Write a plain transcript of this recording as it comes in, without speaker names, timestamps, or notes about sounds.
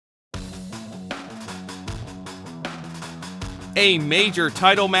a major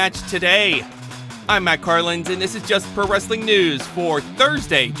title match today. I'm Matt Carlins, and this is Just Pro Wrestling News for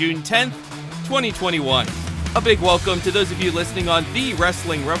Thursday, June 10th, 2021. A big welcome to those of you listening on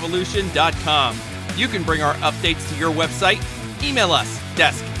TheWrestlingRevolution.com. You can bring our updates to your website. Email us,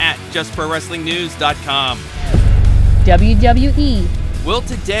 desk@justprowrestlingnews.com. WWE will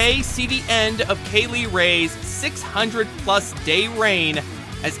today see the end of Kaylee Ray's 600-plus day reign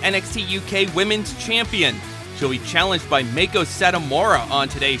as NXT UK Women's Champion. She'll be challenged by Meiko Satomura on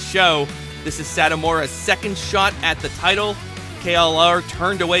today's show. This is Satomura's second shot at the title. KLR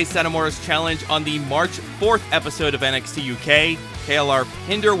turned away Satomura's challenge on the March 4th episode of NXT UK. KLR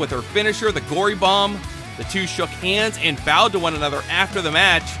pinned her with her finisher, the Gory Bomb. The two shook hands and bowed to one another after the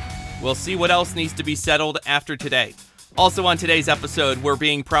match. We'll see what else needs to be settled after today. Also on today's episode, we're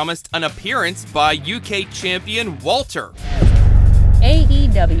being promised an appearance by UK champion Walter.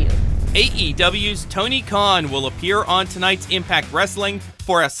 AEW's Tony Khan will appear on tonight's Impact Wrestling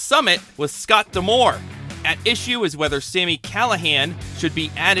for a summit with Scott D'Amore. At issue is whether Sami Callihan should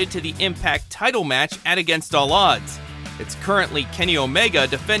be added to the Impact title match at Against All Odds. It's currently Kenny Omega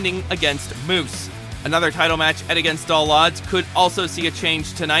defending against Moose. Another title match at Against All Odds could also see a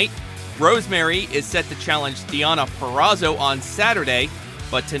change tonight. Rosemary is set to challenge Deonna Purrazzo on Saturday,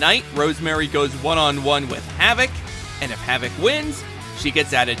 but tonight Rosemary goes one-on-one with Havoc, and if Havoc wins, she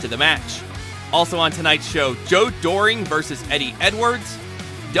gets added to the match. Also on tonight's show, Joe Doring versus Eddie Edwards,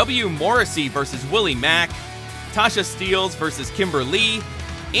 W. Morrissey versus Willie Mack, Tasha Steelz versus Kimber Lee,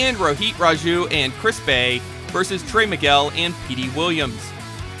 and Rohit Raju and Chris Bay versus Trey Miguel and Petey Williams.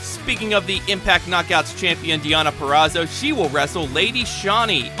 Speaking of the Impact Knockouts champion Deonna Purrazzo, she will wrestle Lady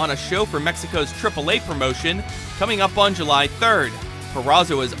Shani on a show for Mexico's AAA promotion coming up on July 3rd.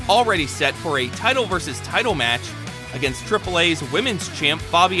 Purrazzo is already set for a title versus title match against AAA's women's champ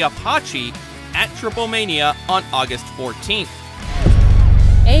Fabi Apache at Triple Mania on August 14th.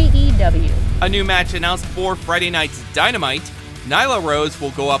 AEW. A new match announced for Friday night's Dynamite. Nyla Rose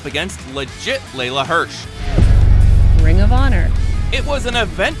will go up against legit Layla Hirsch. Ring of Honor. It was an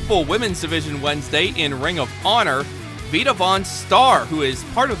eventful women's division Wednesday in Ring of Honor. Vita Von Star, who is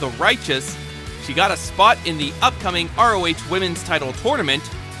part of the Righteous, she got a spot in the upcoming ROH Women's Title Tournament,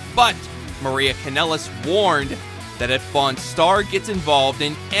 but Maria Kanellis warned that if Von Star gets involved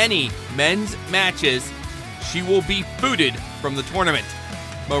in any men's matches, she will be booted from the tournament.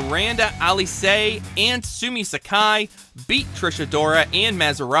 Miranda Alice and Sumi Sakai beat Trish Adora and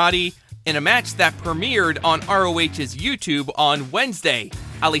Maserati in a match that premiered on ROH's YouTube on Wednesday.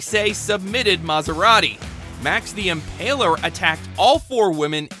 Alice submitted Maserati. Max the Impaler attacked all four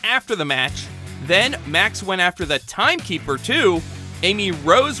women after the match. Then Max went after the Timekeeper too. Amy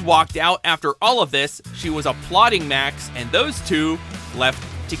Rose walked out after all of this. She was applauding Max, and those two left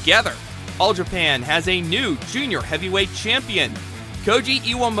together. All Japan has a new junior heavyweight champion, Koji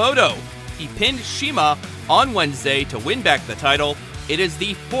Iwamoto. He pinned Shima on Wednesday to win back the title. It is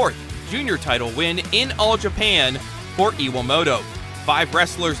the fourth junior title win in All Japan for Iwamoto. 5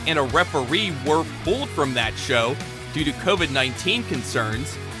 wrestlers and a referee were pulled from that show due to COVID-19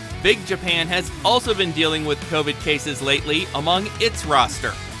 concerns. Big Japan has also been dealing with COVID cases lately among its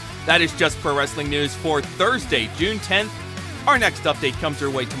roster. That is Just Pro Wrestling News for Thursday, June 10th. Our next update comes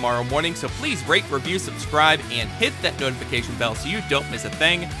your way tomorrow morning, so please rate, review, subscribe, and hit that notification bell so you don't miss a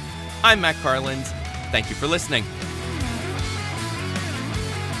thing. I'm Matt Carlins. Thank you for listening.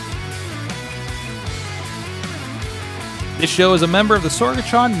 This show is a member of the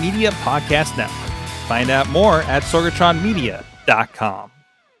Sorgatron Media Podcast Network. Find out more at sorgatronmedia.com.